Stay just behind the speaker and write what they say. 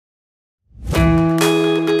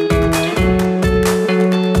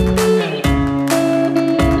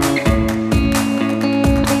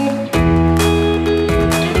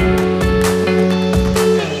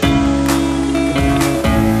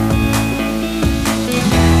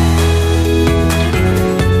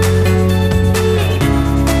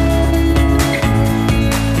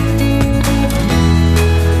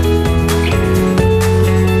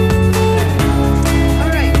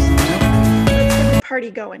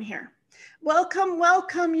going here.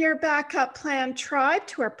 Welcome, your backup plan tribe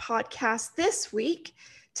to our podcast this week.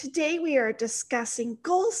 Today we are discussing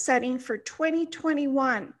goal setting for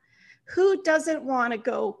 2021. Who doesn't want to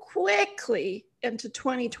go quickly into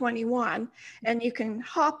 2021? And you can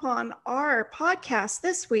hop on our podcast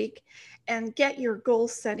this week and get your goal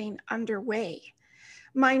setting underway.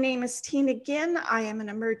 My name is Tina Ginn. I am an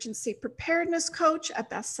emergency preparedness coach, a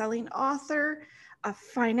best-selling author, a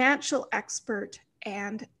financial expert,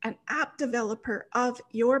 and an app developer of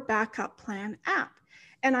Your Backup Plan app.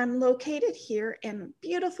 And I'm located here in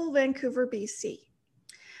beautiful Vancouver, BC.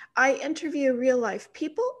 I interview real-life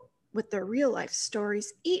people with their real-life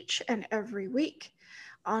stories each and every week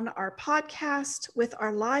on our podcast with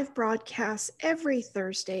our live broadcasts every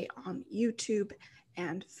Thursday on YouTube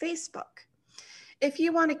and Facebook. If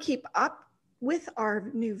you want to keep up with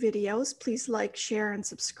our new videos, please like, share, and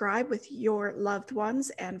subscribe with your loved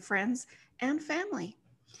ones and friends and family.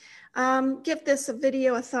 Give this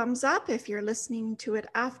video a thumbs up if you're listening to it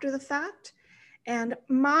after the fact. And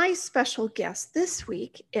my special guest this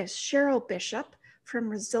week is Cheryl Bishop from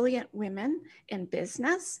Resilient Women in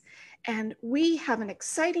Business. And we have an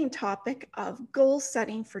exciting topic of goal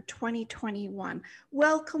setting for 2021.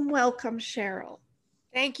 Welcome, Cheryl.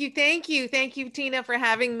 Thank you. Thank you, Tina, for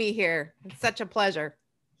having me here. It's such a pleasure.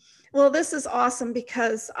 Well, this is awesome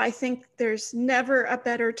because I think there's never a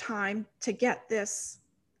better time to get this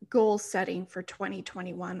goal setting for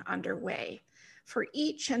 2021 underway for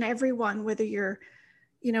each and every one, whether you're,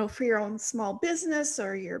 for your own small business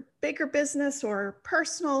or your bigger business or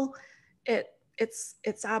personal, it's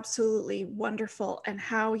absolutely wonderful. And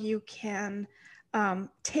how you can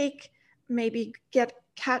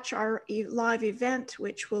catch our live event,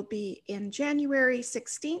 which will be in January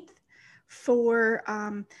 16th for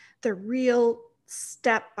the real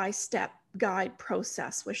step-by-step guide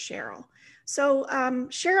process with Cheryl. So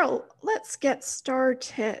Cheryl, let's get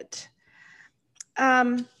started.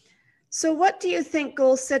 So what do you think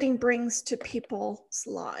goal setting brings to people's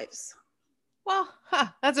lives? Well,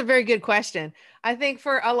 that's a very good question. I think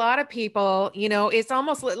for a lot of people, it's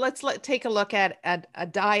almost, let's take a look at a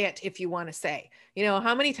diet, if you want to say,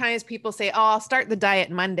 how many times people say, oh, I'll start the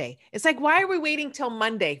diet Monday. It's like, why are we waiting till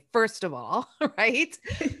Monday, first of all, right?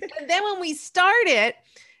 And then when we start it,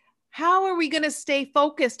 how are we going to stay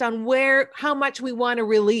focused on how much we want to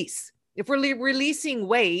release? If we're releasing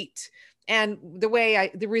weight, and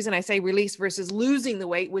the reason I say release versus losing the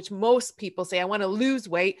weight, which most people say, I want to lose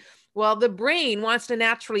weight. Well, the brain wants to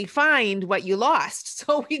naturally find what you lost.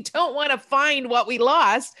 So we don't want to find what we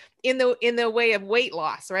lost in the way of weight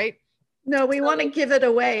loss, right? No, we want to give it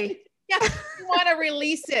away. Yeah, we want to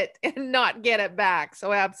release it and not get it back.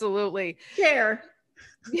 So absolutely. Share.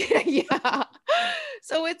 Yeah.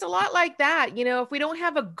 So it's a lot like that. If we don't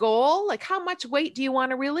have a goal, like how much weight do you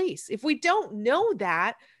want to release? If we don't know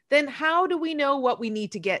that, then how do we know what we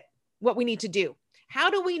need to do? How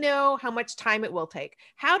do we know how much time it will take?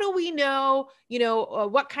 How do we know,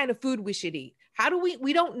 what kind of food we should eat?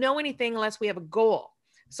 We don't know anything unless we have a goal.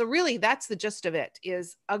 So really that's the gist of it,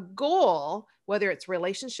 is a goal, whether it's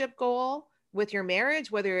relationship goal with your marriage,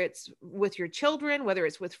 whether it's with your children, whether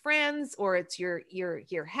it's with friends, or it's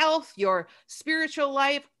your health, your spiritual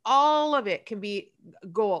life, all of it can be a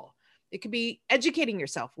goal. It could be educating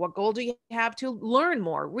yourself. What goal do you have to learn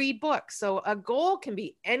more, read books? So a goal can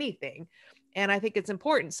be anything. And I think it's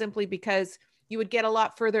important simply because you would get a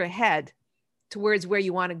lot further ahead towards where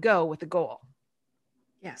you want to go with the goal.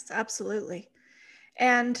 Yes, absolutely.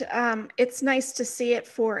 And it's nice to see it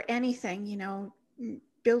for anything,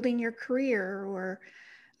 building your career or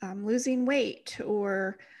losing weight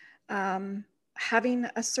or having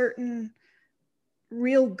a certain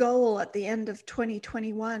real goal at the end of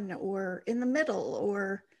 2021 or in the middle,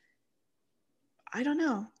 or I don't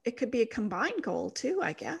know, it could be a combined goal too,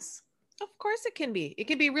 I guess. Of course it can be. It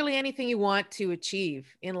can be really anything you want to achieve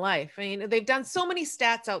in life. I mean, they've done so many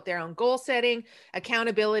stats out there on goal setting,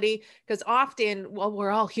 accountability, because often, well,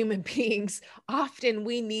 we're all human beings. Often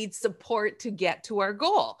we need support to get to our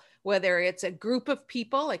goal, whether it's a group of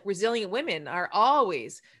people, like Resilient Women are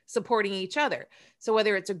always supporting each other. So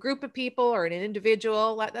whether it's a group of people or an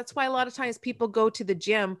individual, that's why a lot of times people go to the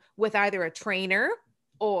gym with either a trainer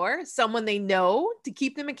or someone they know to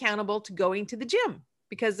keep them accountable to going to the gym,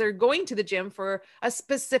 because they're going to the gym for a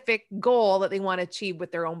specific goal that they want to achieve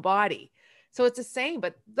with their own body. So it's the same,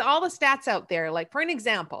 but all the stats out there, like for an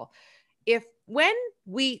example, when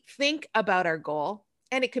we think about our goal,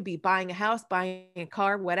 and it could be buying a house, buying a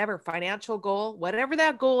car, whatever, financial goal, whatever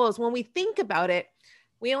that goal is, when we think about it,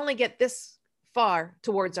 we only get this far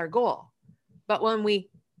towards our goal. But when we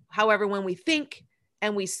think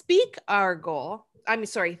and we speak our goal,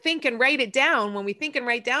 think and write it down. When we think and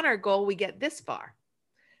write down our goal, we get this far.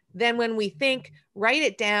 Then when we think, write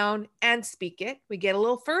it down and speak it, we get a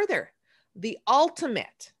little further. The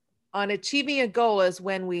ultimate on achieving a goal is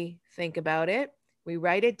when we think about it, we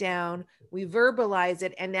write it down, we verbalize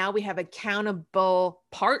it, and now we have accountable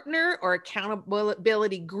partner or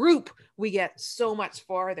accountability group. We get so much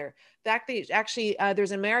farther. Actually,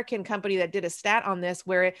 there's an American company that did a stat on this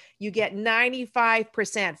where you get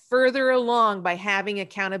 95% further along by having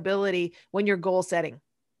accountability when you're goal setting.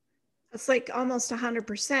 It's like almost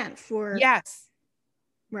 100% for, yes,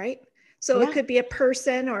 right? So it could be a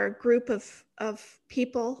person or a group of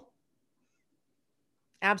people.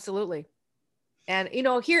 Absolutely. And,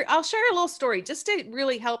 here, I'll share a little story just to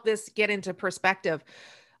really help this get into perspective.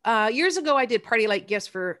 Years ago, I did party light gifts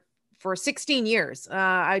for 16 years.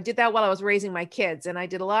 I did that while I was raising my kids, and I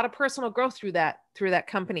did a lot of personal growth through that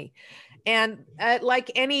company. And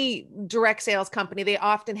like any direct sales company, they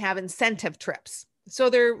often have incentive trips. So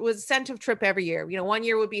there was incentive trip every year. One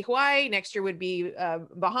year would be Hawaii, next year would be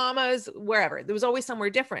Bahamas, wherever. There was always somewhere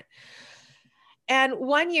different. And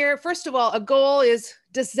one year, first of all, a goal is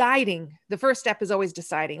deciding. The first step is always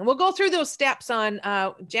deciding. And we'll go through those steps on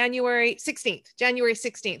January 16th. January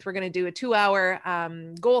 16th, we're going to do a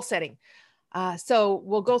 2-hour goal setting. So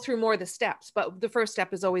we'll go through more of the steps, but the first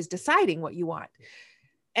step is always deciding what you want.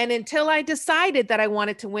 And until I decided that I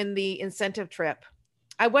wanted to win the incentive trip,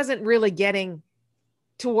 I wasn't really getting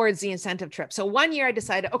towards the incentive trip. So one year I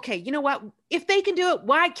decided, okay, you know what? If they can do it,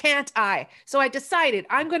 why can't I? So I decided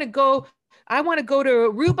I want to go to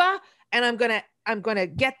Aruba, and I'm going to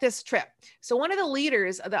get this trip. So one of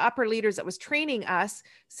the upper leaders that was training us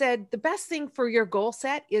said, the best thing for your goal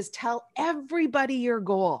set is tell everybody your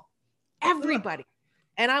goal, everybody.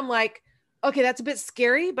 And I'm like, okay, that's a bit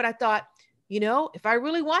scary, but I thought, if I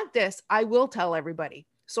really want this, I will tell everybody.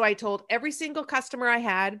 So I told every single customer I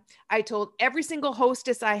had, I told every single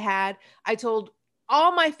hostess I had, I told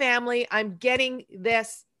all my family, I'm getting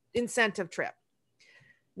this incentive trip.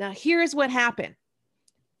 Now, here's what happened.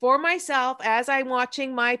 For myself, as I'm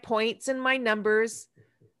watching my points and my numbers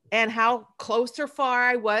and how close or far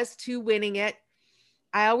I was to winning it,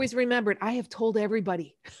 I always remembered, I have told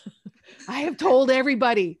everybody. I have told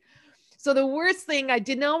everybody. So the worst thing, I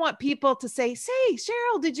did not want people to say,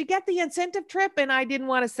 Cheryl, did you get the incentive trip? And I didn't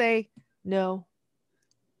want to say no.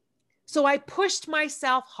 So I pushed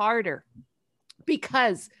myself harder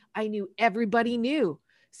because I knew everybody knew.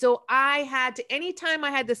 So I had to, anytime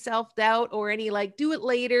I had the self-doubt or any do it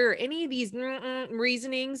later or any of these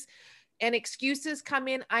reasonings and excuses come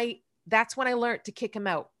in, that's when I learned to kick them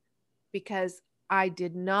out, because I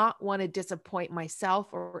did not want to disappoint myself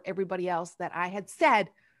or everybody else that I had said,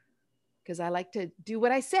 because I like to do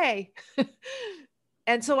what I say.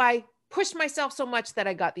 And so I pushed myself so much that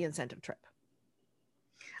I got the incentive trip.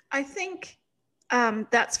 I think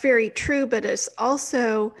that's very true, but it's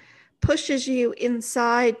also pushes you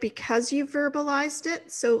inside because you verbalized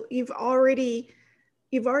it. So you've already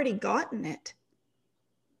gotten it.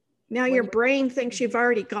 Now your brain thinks you've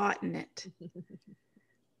already gotten it.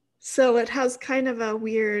 So it has kind of a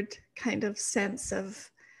weird kind of sense of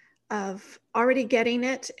already getting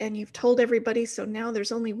it, and you've told everybody. So now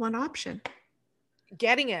there's only one option.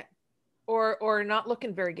 Getting it or not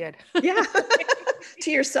looking very good. Yeah. To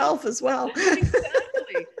yourself as well.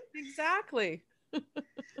 Exactly.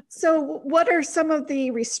 So what are some of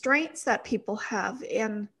the restraints that people have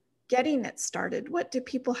in getting it started? What do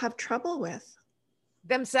people have trouble with?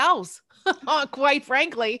 Themselves, quite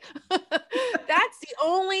frankly. That's the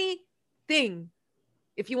only thing,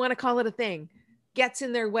 if you want to call it a thing, gets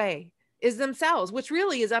in their way, is themselves, which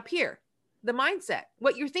really is up here. The mindset,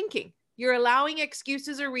 what you're thinking. You're allowing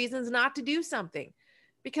excuses or reasons not to do something.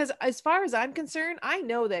 Because as far as I'm concerned, I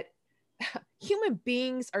know that human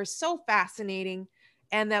beings are so fascinating,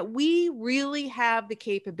 and that we really have the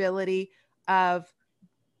capability of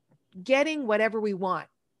getting whatever we want.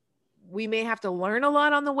 We may have to learn a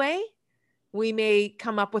lot on the way. We may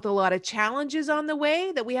come up with a lot of challenges on the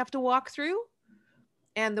way that we have to walk through.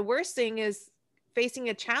 And the worst thing is facing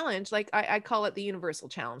a challenge, like I call it the universal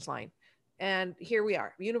challenge line. And here we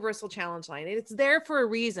are, universal challenge line. And it's there for a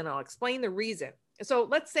reason. I'll explain the reason. So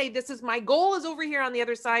let's say this is my goal is over here on the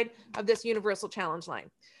other side of this universal challenge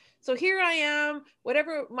line. So here I am,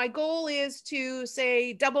 whatever my goal is to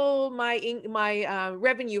say double my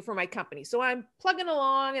revenue for my company. So I'm plugging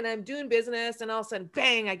along and I'm doing business, and all of a sudden,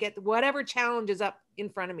 bang, I get whatever challenge is up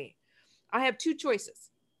in front of me. I have two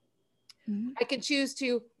choices. Mm-hmm. I can choose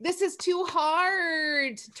to, this is too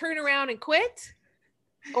hard, turn around and quit.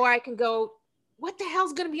 Or I can go, what the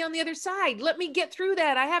hell's going to be on the other side? Let me get through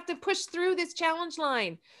that. I have to push through this challenge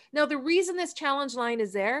line. Now, the reason this challenge line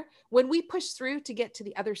is there, when we push through to get to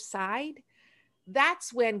the other side,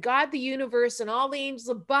 that's when God, the universe, and all the angels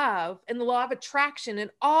above, and the law of attraction and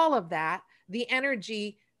all of that, the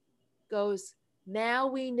energy goes, now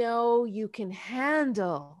we know you can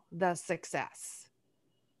handle the success.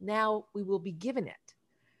 Now we will be given it.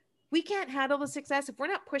 We can't handle the success if we're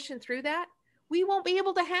not pushing through that. We won't be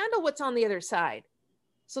able to handle what's on the other side.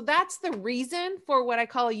 So that's the reason for what I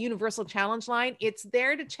call a universal challenge line. It's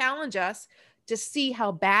there to challenge us to see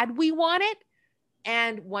how bad we want it.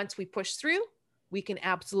 And once we push through, we can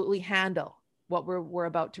absolutely handle what we're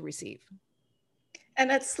about to receive. And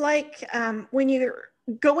it's like when you're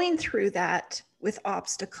going through that with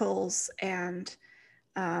obstacles and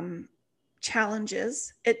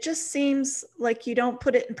challenges, it just seems like you don't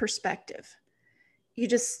put it in perspective. You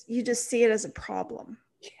just see it as a problem.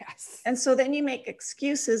 Yes. And so then you make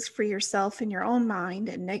excuses for yourself in your own mind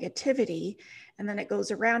and negativity, and then it goes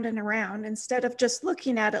around and around instead of just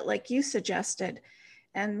looking at it like you suggested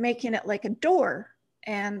and making it like a door,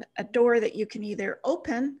 and a door that you can either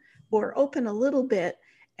open or open a little bit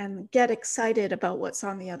and get excited about what's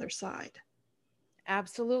on the other side.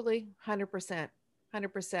 Absolutely. 100%.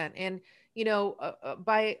 100%. And, you know,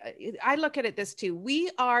 I look at it this too.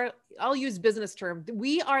 I'll use business term.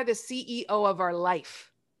 We are the CEO of our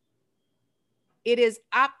life. It is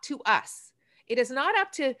up to us. It is not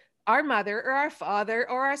up to our mother or our father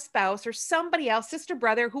or our spouse or somebody else, sister,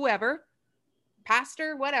 brother, whoever,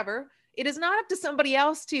 pastor, whatever. It is not up to somebody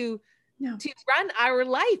else to run our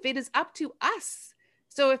life. It is up to us.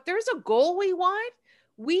 So if there's a goal we want,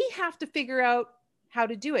 we have to figure out how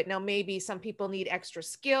to do it. Now, maybe some people need extra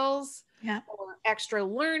skills or extra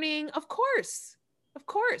learning. Of course.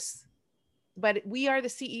 But we are the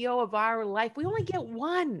CEO of our life. We only get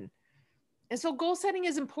one. And so goal setting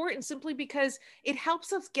is important simply because it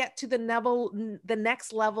helps us get to the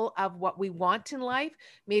next level of what we want in life.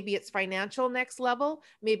 Maybe it's financial next level.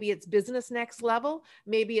 Maybe it's business next level.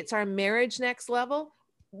 Maybe it's our marriage next level.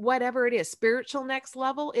 Whatever it is, spiritual next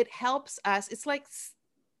level. It helps us. It's like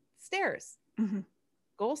stairs. Mm-hmm.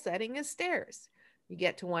 Goal setting is stairs. You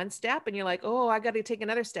get to one step and you're like, oh, I got to take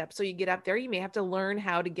another step. So you get up there, you may have to learn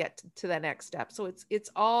how to get to the next step. So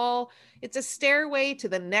it's a stairway to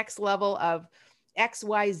the next level of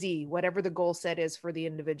XYZ, whatever the goal set is for the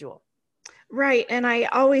individual. Right. And I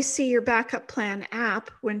always see your backup plan app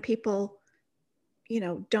when people,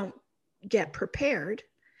 don't get prepared.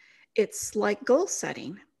 It's like goal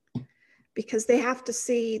setting because they have to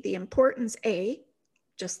see the importance,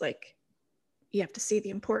 just like you have to see the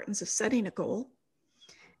importance of setting a goal,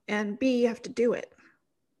 and B, you have to do it.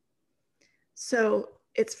 So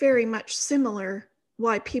it's very much similar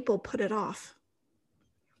why people put it off.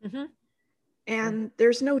 Mm-hmm. And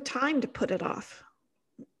there's no time to put it off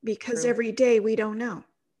because every day we don't know.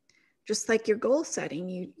 Just like your goal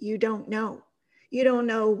setting, you don't know. You don't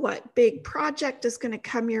know what big project is going to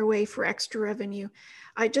come your way for extra revenue.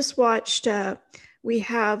 I just watched, we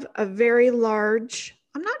have a very large,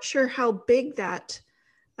 I'm not sure how big that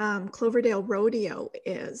Cloverdale Rodeo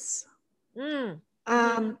is.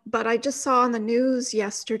 But I just saw on the news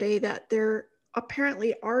yesterday that there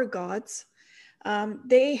apparently are gods.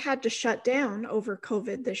 They had to shut down over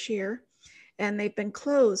COVID this year and they've been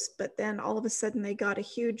closed, but then all of a sudden they got a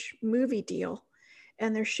huge movie deal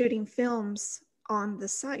and they're shooting films on the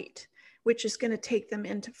site, which is going to take them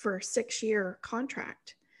for a 6-year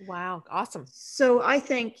contract. Wow. Awesome. So I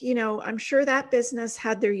think, I'm sure that business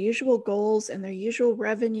had their usual goals and their usual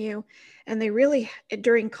revenue. And they really,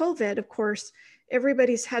 during COVID, of course,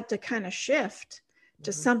 everybody's had to kind of shift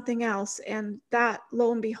to something else. And that,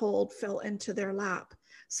 lo and behold, fell into their lap.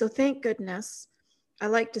 So thank goodness. I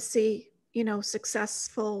like to see,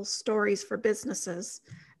 successful stories for businesses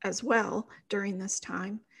as well during this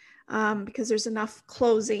time, because there's enough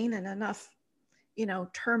closing and enough,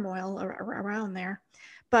 turmoil around there.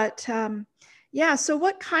 But so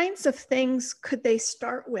what kinds of things could they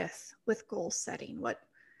start with goal setting?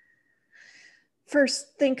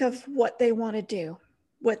 First, think of what they want to do,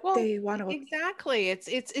 they want to. Exactly.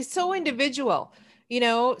 It's so individual.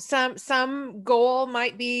 Some goal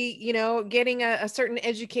might be, getting a certain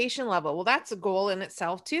education level. Well, that's a goal in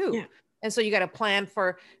itself too. Yeah. And so you got to plan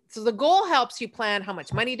so the goal helps you plan how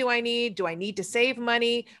much money do I need? Do I need to save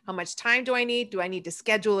money? How much time do I need? Do I need to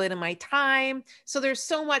schedule it in my time? So there's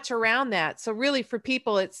so much around that. So really for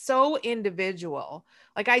people, it's so individual.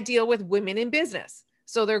 Like I deal with women in business.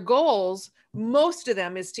 So their goals, most of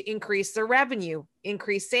them is to increase their revenue,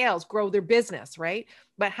 increase sales, grow their business, right?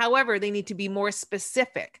 But however, they need to be more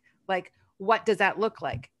specific. Like, what does that look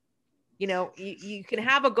like? You can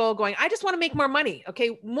have a goal going, I just want to make more money.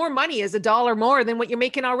 Okay. More money is $1 more than what you're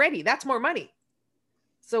making already. That's more money.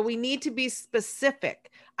 So we need to be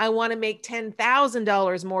specific. I want to make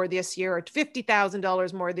 $10,000 more this year, or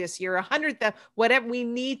 $50,000 more this year, 100,000, whatever. We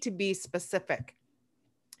need to be specific.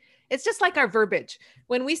 It's just like our verbiage.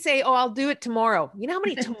 When we say, oh, I'll do it tomorrow. You know how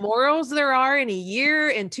many tomorrows there are in a year,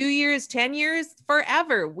 in 2 years, 10 years,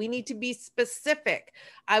 forever. We need to be specific.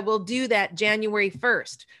 I will do that January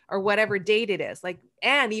 1st or whatever date it is. Like,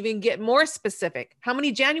 and even get more specific. How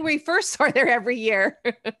many January 1st are there every year?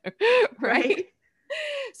 Right?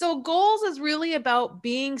 So goals is really about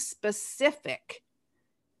being specific,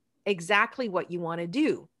 exactly what you want to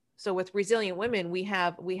do. So with Resilient Women,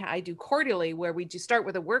 I do quarterly, where we just start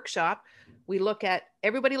with a workshop.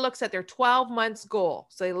 Everybody looks at their 12 months goal.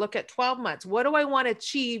 So they look at 12 months. What do I want to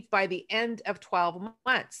achieve by the end of 12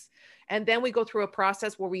 months? And then we go through a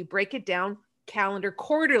process where we break it down calendar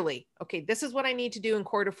quarterly. Okay, this is what I need to do in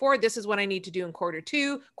quarter 4. This is what I need to do in quarter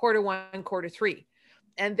 2, quarter 1, quarter 3.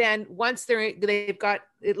 And then once they've got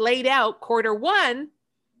it laid out, quarter 1.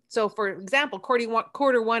 So for example,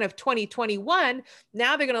 quarter 1 of 2021,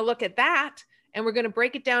 now they're going to look at that, and we're going to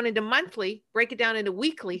break it down into monthly, break it down into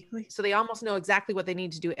weekly. So they almost know exactly what they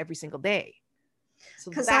need to do every single day.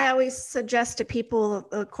 Because I always suggest to people,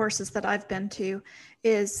 the courses that I've been to,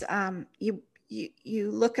 is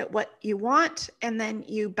you look at what you want, and then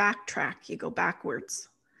you backtrack, you go backwards.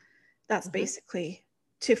 That's basically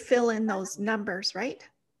to fill in those numbers, right?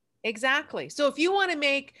 Exactly. So if you want to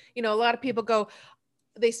make, a lot of people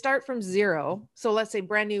they start from 0. So let's say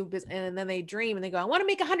brand new business, and then they dream and they go, I want to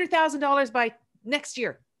make $100,000 by next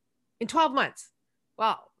year in 12 months.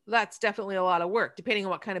 Well, that's definitely a lot of work, depending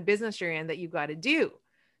on what kind of business you're in, that you've got to do.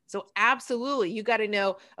 So absolutely, you got to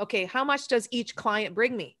know, okay, how much does each client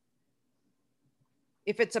bring me?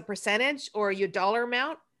 If it's a percentage or your dollar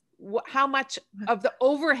amount, how much of the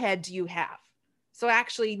overhead do you have? So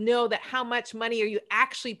actually know that how much money are you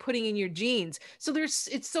actually putting in your jeans? So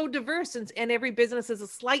it's so diverse, and every business is a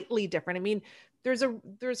slightly different. I mean, there's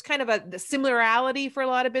kind of the similarity for a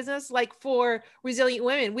lot of business. Like for Resilient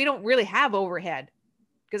Women, we don't really have overhead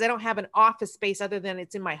because I don't have an office space other than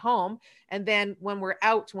it's in my home. And then when we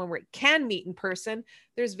can meet in person,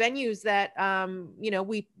 there's venues that,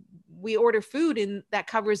 we order food and that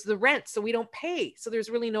covers the rent. So we don't pay. So there's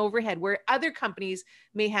really no overhead, where other companies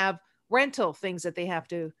may have rental things that they have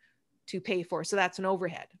to pay for. So that's an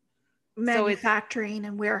overhead. Manufacturing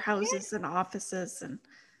and warehouses and offices and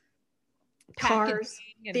cars,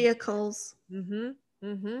 vehicles.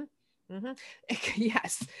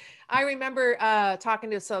 Yes. I remember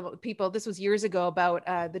talking to some people, this was years ago,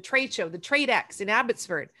 about the trade show, the TradeX in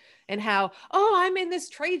Abbotsford, and how, I'm in this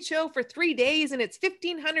trade show for 3 days and it's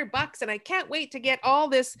 $1,500 and I can't wait to get all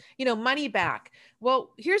this, money back.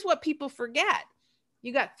 Well, here's what people forget.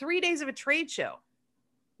 You got 3 days of a trade show.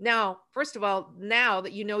 Now, first of all, now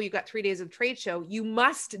that you got 3 days of trade show, you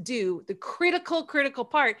must do the critical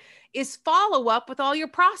part is follow up with all your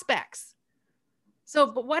prospects. So,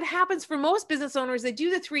 but what happens for most business owners, they do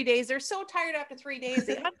the 3 days. They're so tired after 3 days,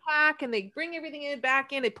 they unpack and they bring everything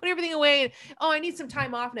back in, they put everything away. And, I need some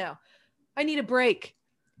time off now. I need a break.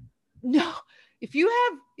 No.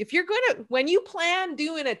 When you plan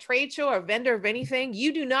doing a trade show or vendor of anything,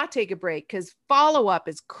 you do not take a break, because follow-up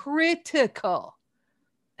is critical.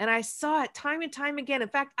 And I saw it time and time again. In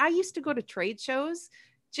fact, I used to go to trade shows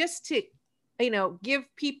just to, give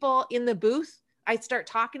people in the booth. I'd start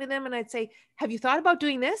talking to them and I'd say, have you thought about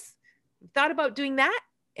doing this? Thought about doing that?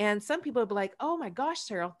 And some people would be like, oh my gosh,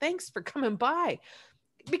 Cheryl, thanks for coming by.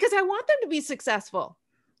 Because I want them to be successful.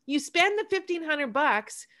 You spend the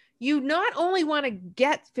 $1,500, you not only want to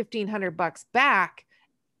get $1,500 back,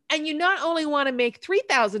 and you not only want to make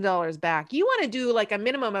 $3,000 back, you want to do like a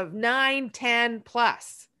minimum of 9, 10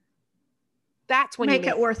 plus. That's when make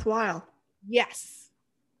it worthwhile. Yes.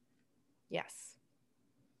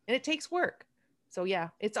 And it takes work. So yeah,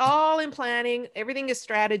 it's all in planning. Everything is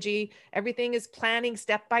strategy. Everything is planning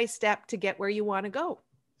step by step to get where you want to go.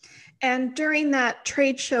 And during that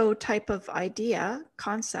trade show type of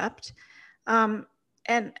concept,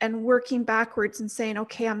 and working backwards and saying,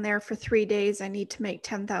 okay, I'm there for 3 days. I need to make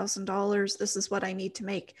 $10,000. This is what I need to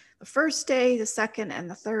make the first day, the second, and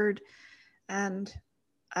the third. And,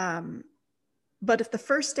 but if the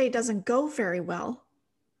first day doesn't go very well,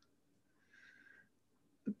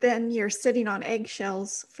 then you're sitting on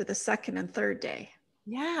eggshells for the second and third day.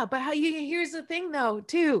 Yeah. But here's the thing though,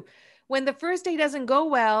 too. When the first day doesn't go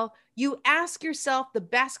well, you ask yourself the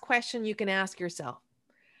best question you can ask yourself.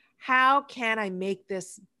 How can I make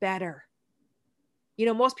this better? You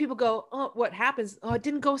know, most people go, oh, what happens? Oh, it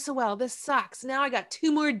didn't go so well. This sucks. Now I got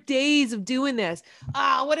 2 more days of doing this.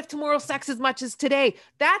 Ah, what if tomorrow sucks as much as today?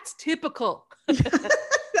 That's typical. That is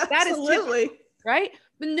typical, Absolutely. right?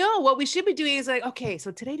 But no, what we should be doing is like, okay,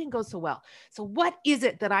 so today didn't go so well. So what is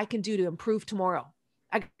it that I can do to improve tomorrow?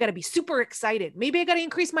 I got to be super excited. Maybe I got to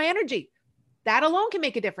increase my energy. That alone can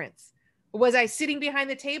make a difference. Was I sitting behind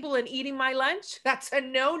the table and eating my lunch? That's a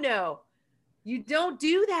no-no. You don't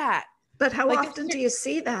do that. But how Like, often do you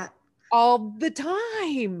see that? all the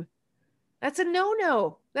time? That's a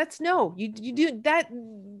no-no. That's no. You do that.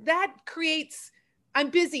 That creates,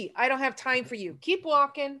 I'm busy. I don't have time for you. Keep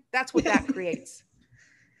walking. That's what that creates.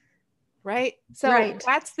 Right. So Right.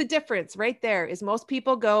 that's the difference right there, is most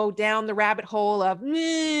people go down the rabbit hole of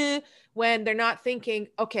meh, when they're not thinking,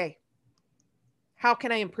 okay, how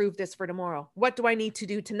can I improve this for tomorrow? What do I need to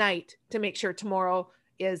do tonight to make sure tomorrow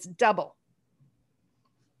is double?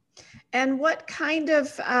 And what kind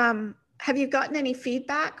of, have you gotten any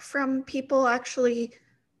feedback from people actually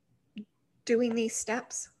doing these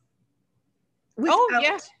steps? Oh,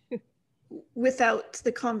 yeah. Without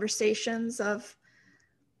the conversations of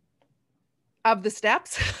Of the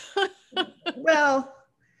steps. well,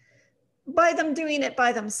 by them doing it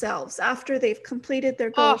by themselves after they've completed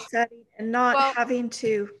their goal Oh, setting and not well, having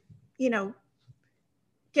to, you know,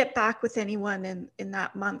 get back with anyone in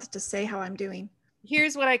that month to say how I'm doing.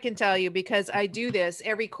 here's what I can tell you, because I do this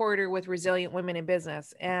every quarter with Resilient Women in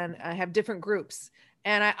Business, and I have different groups.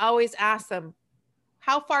 And I always ask them,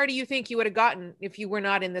 how far do you think you would have gotten if you were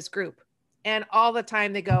not in this group? And all the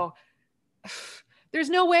time they go, there's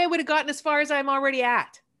no way I would have gotten as far as I'm already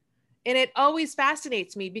at. And it always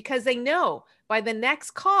fascinates me, because they know by the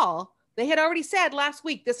next call, they had already said last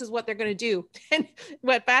week, this is what they're going to do. And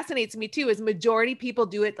what fascinates me too is majority people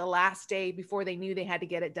do it the last day before they knew they had to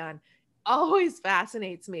get it done. Always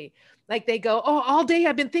fascinates me. Like they go, oh, all day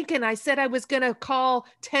I've been thinking, I said I was going to call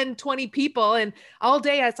 10, 20 people. And all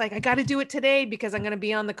day I was like, I got to do it today because I'm going to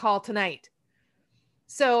be on the call tonight.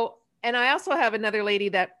 So, and I also have another lady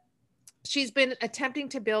that she's been attempting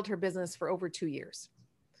to build her business for over 2 years.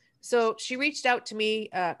 So she reached out to me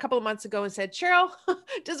a couple of months ago and said, Cheryl,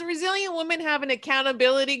 does a Resilient Woman have an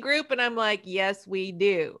accountability group? And I'm like, yes, we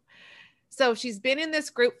do. So she's been in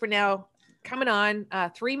this group for now coming on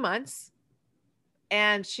 3 months.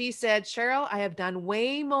 And she said, Cheryl, I have done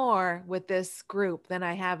way more with this group than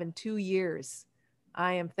I have in 2 years.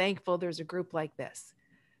 I am thankful there's a group like this.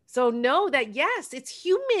 So know that, yes, it's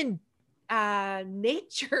human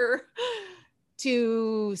nature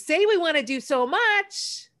to say we want to do so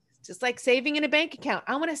much. Just like saving in a bank account.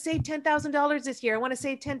 I want to save $10,000 this year. I want to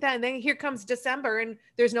save 10,000. And then here comes December and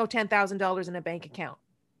there's no $10,000 in a bank account.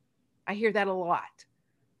 I hear that a lot.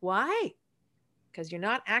 Why? Because you're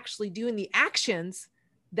not actually doing the actions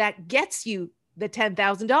that gets you the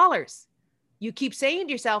 $10,000. You keep saying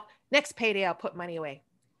to yourself, next payday, I'll put money away.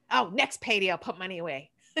 Oh, next payday, I'll put money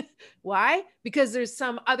away. Why? Because there's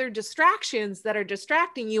some other distractions that are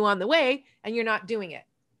distracting you on the way and you're not doing it.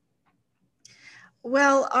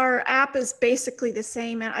 Well, our app is basically the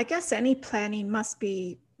same. And I guess any planning must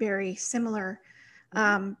be very similar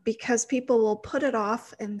because people will put it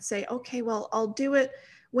off and say, okay, well, I'll do it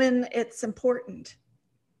when it's important.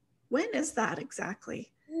 When is that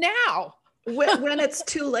exactly? Now. When it's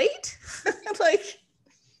too late? Like,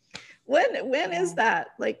 when is that?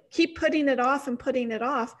 Like, keep putting it off and putting it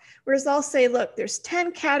off. Whereas I'll say, look, there's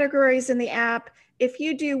 10 categories in the app. If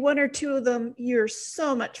you do 1 or 2 of them, you're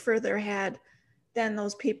so much further ahead than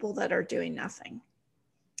those people that are doing nothing.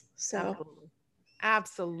 So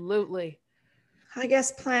Absolutely. I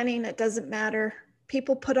guess planning, it doesn't matter.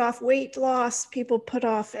 People put off weight loss, people put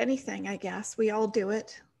off anything, I guess. We all do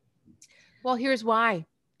it. Well, here's why.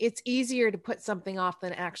 It's easier to put something off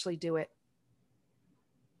than actually do it.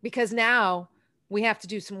 Because now we have to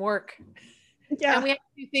do some work. Yeah. And we have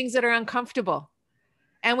to do things that are uncomfortable.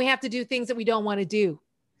 And we have to do things that we don't want to do.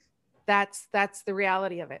 That's the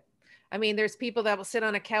reality of it. I mean, there's people that will sit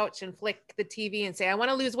on a couch and flick the TV and say, I want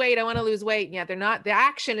to lose weight. I want to lose weight. And yet they're not, the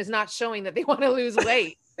action is not showing that they want to lose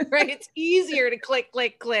weight, right? It's easier to click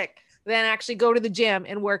than actually go to the gym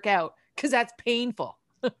and work out because that's painful.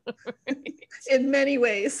 Right? In many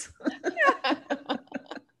ways. Yeah.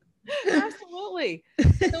 Absolutely.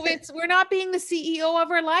 So we're not being the CEO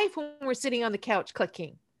of our life when we're sitting on the couch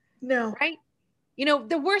clicking. No. Right? You know,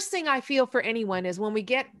 the worst thing I feel for anyone is when we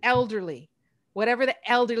get elderly, whatever the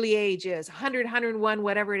elderly age is, 100, 101,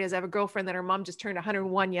 whatever it is. I have a girlfriend that her mom just turned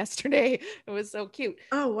 101 yesterday. It was so cute.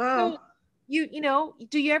 Oh, wow. So you know,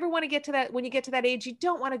 do you ever want to get to that, when you get to that age, you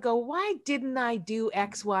don't want to go, why didn't I do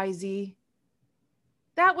X, Y, Z?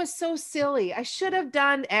 that was so silly. I should have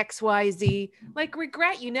done X, Y, Z. Like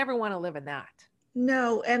regret, you never want to live in that.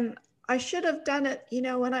 No, and I should have done it,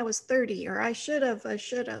 when I was 30, or I should have.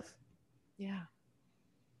 Yeah.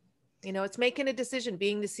 It's making a decision,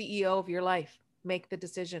 being the CEO of your life. Make the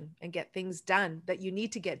decision and get things done that you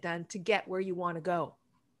need to get done to get where you want to go.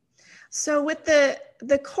 So with the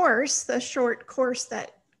course, the short course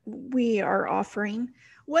that we are offering,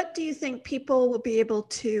 what do you think people will be able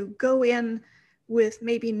to go in with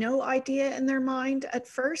maybe no idea in their mind at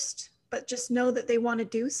first, but just know that they want to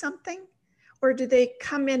do something? Or do they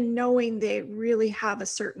come in knowing they really have a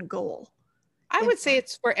certain goal? I would say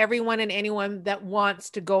it's for everyone and anyone that wants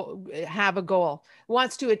to go have a goal,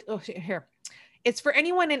 wants to, here. It's for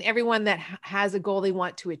anyone and everyone that has a goal they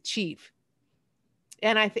want to achieve.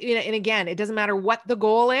 And and again, it doesn't matter what the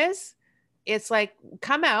goal is. It's like,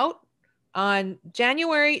 come out on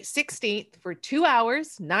January 16th for 2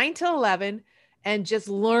 hours, 9 to 11, and just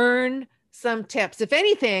learn some tips. If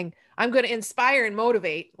anything, I'm going to inspire and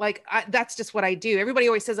motivate. Like that's just what I do. Everybody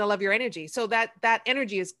always says, I love your energy. So that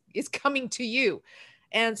energy is coming to you.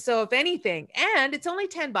 And so if anything, and it's only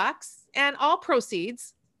 $10 and all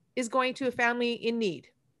proceeds is going to a family in need.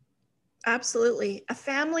 Absolutely. A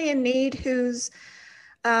family in need who's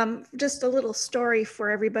just a little story for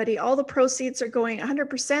everybody. All the proceeds are going,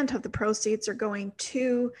 100% of the proceeds are going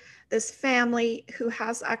to this family who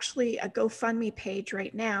has actually a GoFundMe page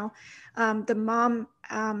right now. The mom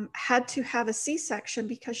had to have a C-section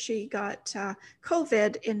because she got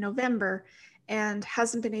COVID in November and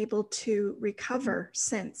hasn't been able to recover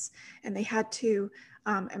since. And they had to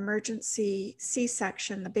emergency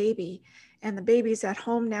C-section the baby. And the baby's at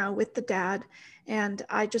home now with the dad. And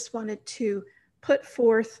I just wanted to put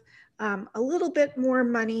forth a little bit more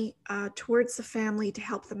money towards the family to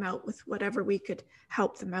help them out with whatever we could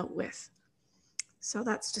help them out with. So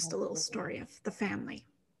that's just a little story of the family.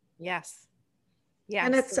 Yes. Yes.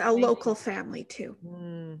 And it's a local family too.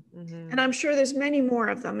 Mm-hmm. And I'm sure there's many more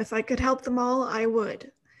of them. If I could help them all, I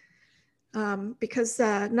would. Because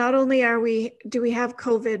not only do we have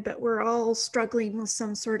COVID, but we're all struggling with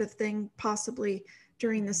some sort of thing possibly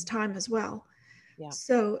during this time as well. Yeah.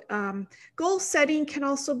 So goal setting can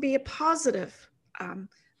also be a positive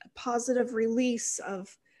release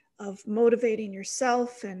of motivating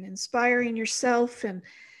yourself and inspiring yourself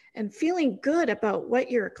and feeling good about what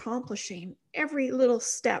you're accomplishing every little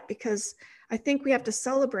step, because I think we have to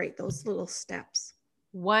celebrate those little steps.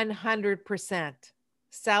 100%.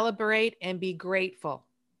 Celebrate and be grateful.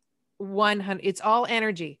 100. It's all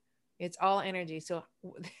energy. It's all energy. So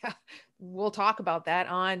we'll talk about that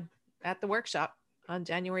at the workshop on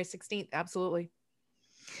January 16th. Absolutely.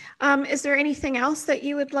 Is there anything else that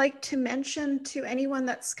you would like to mention to anyone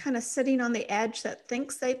that's kind of sitting on the edge that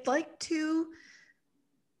thinks they'd like to?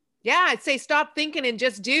 Yeah, I'd say stop thinking and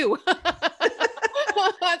just do.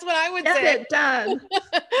 That's what I would say. Get it done.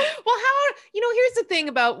 Well, here's the thing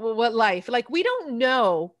about what life, like we don't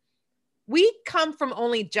know. We come from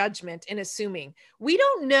only judgment and assuming. We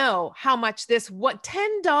don't know how much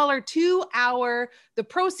 $10 2 hour, the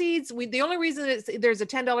proceeds, the only reason there's a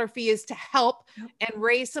 $10 fee is to help and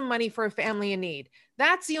raise some money for a family in need.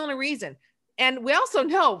 That's the only reason. And we also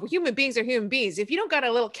know human beings are human beings. If you don't got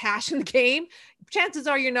a little cash in the game, chances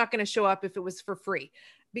are you're not going to show up if it was for free,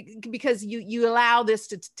 because you allow this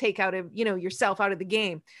to take out of, yourself out of the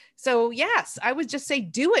game. So yes, I would just say,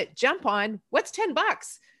 do it. Jump on. What's $10?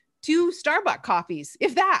 2 Starbucks coffees,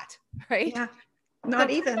 if that, right? Yeah,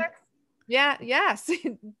 not even. Yeah, yes.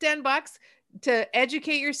 $10 to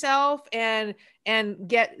educate yourself and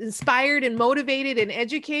get inspired and motivated and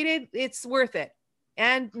educated. It's worth it.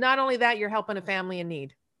 And not only that, you're helping a family in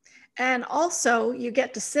need. And also you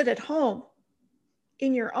get to sit at home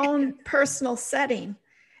in your own personal setting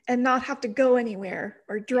and not have to go anywhere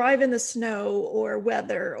or drive in the snow or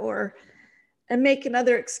weather and make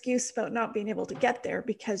another excuse about not being able to get there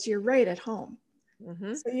because you're right at home.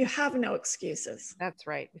 Mm-hmm. So you have no excuses. That's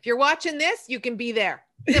right. If you're watching this, you can be there.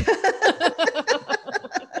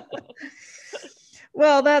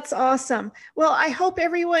 Well, that's awesome. Well, I hope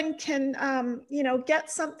everyone can, get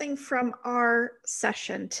something from our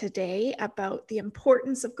session today about the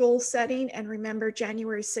importance of goal setting. And remember,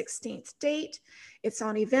 January 16th date. It's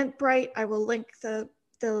on Eventbrite. I will link the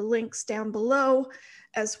links down below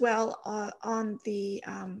as well on the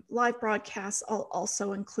live broadcast,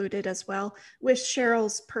 also included as well with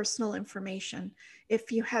Cheryl's personal information.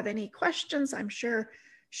 If you have any questions, I'm sure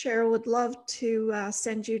Cheryl would love to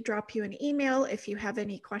drop you an email if you have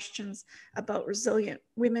any questions about Resilient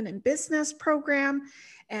Women in Business program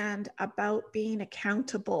and about being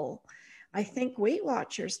accountable. I think Weight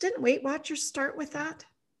Watchers, didn't Weight Watchers start with that?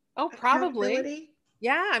 Oh, probably.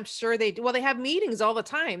 Yeah, I'm sure they do. Well, they have meetings all the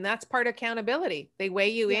time. That's part of accountability. They weigh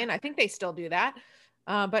you Yeah. in. I think they still do that.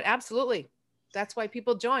 But absolutely. That's why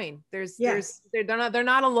people join. Yes. They're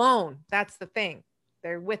not alone. That's the thing.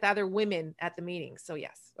 They're with other women at the meetings. So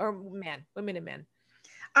yes, or men, women and men.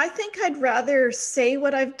 I think I'd rather say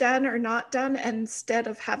what I've done or not done instead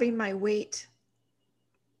of having my weight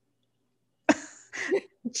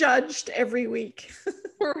judged every week.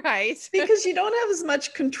 Right. Because you don't have as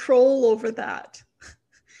much control over that.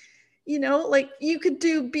 You know, like you could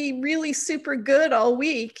be really super good all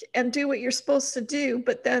week and do what you're supposed to do,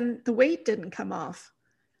 but then the weight didn't come off.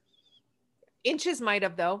 Inches might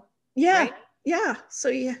have though. Yeah. Right. Yeah. So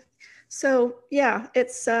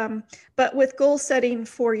it's but with goal setting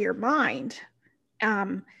for your mind,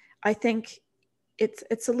 I think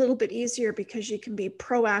it's a little bit easier because you can be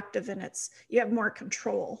proactive and you have more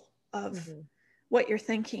control of what you're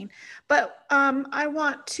thinking. But I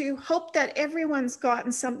want to hope that everyone's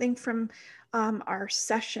gotten something from our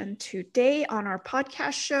session today on our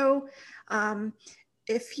podcast show.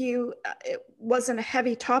 It wasn't a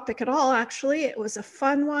heavy topic at all, actually. It was a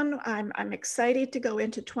fun one. I'm excited to go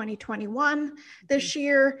into 2021 this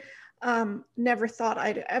year. Never thought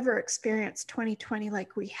I'd ever experience 2020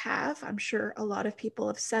 like we have. I'm sure a lot of people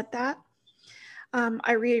have said that.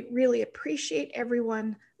 I really appreciate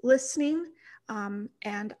everyone listening.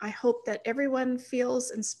 And I hope that everyone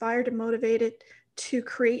feels inspired and motivated to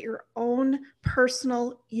create your own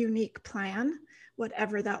personal, unique plan,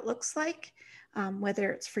 whatever that looks like,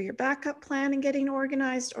 whether it's for your backup plan and getting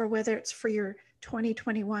organized or whether it's for your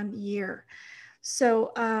 2021 year.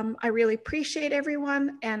 So I really appreciate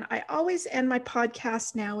everyone. And I always end my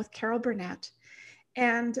podcast now with Carol Burnett.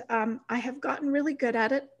 And I have gotten really good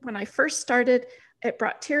at it. When I first started, it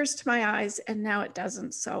brought tears to my eyes, and now it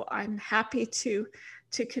doesn't. So I'm happy to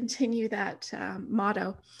continue that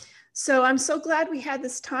motto. So I'm so glad we had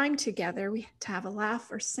this time together. We had to have a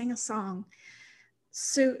laugh or sing a song.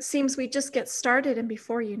 So it seems we just get started, and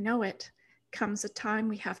before you know it, comes a time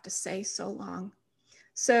we have to say so long.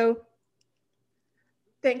 So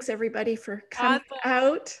thanks everybody for coming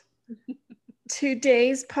out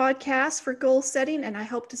today's podcast for goal setting, and I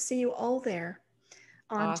hope to see you all there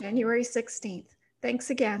on January 16th.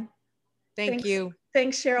 Thanks again. Thank you.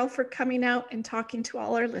 Thanks, Cheryl, for coming out and talking to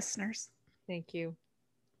all our listeners. Thank you.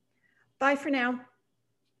 Bye for now.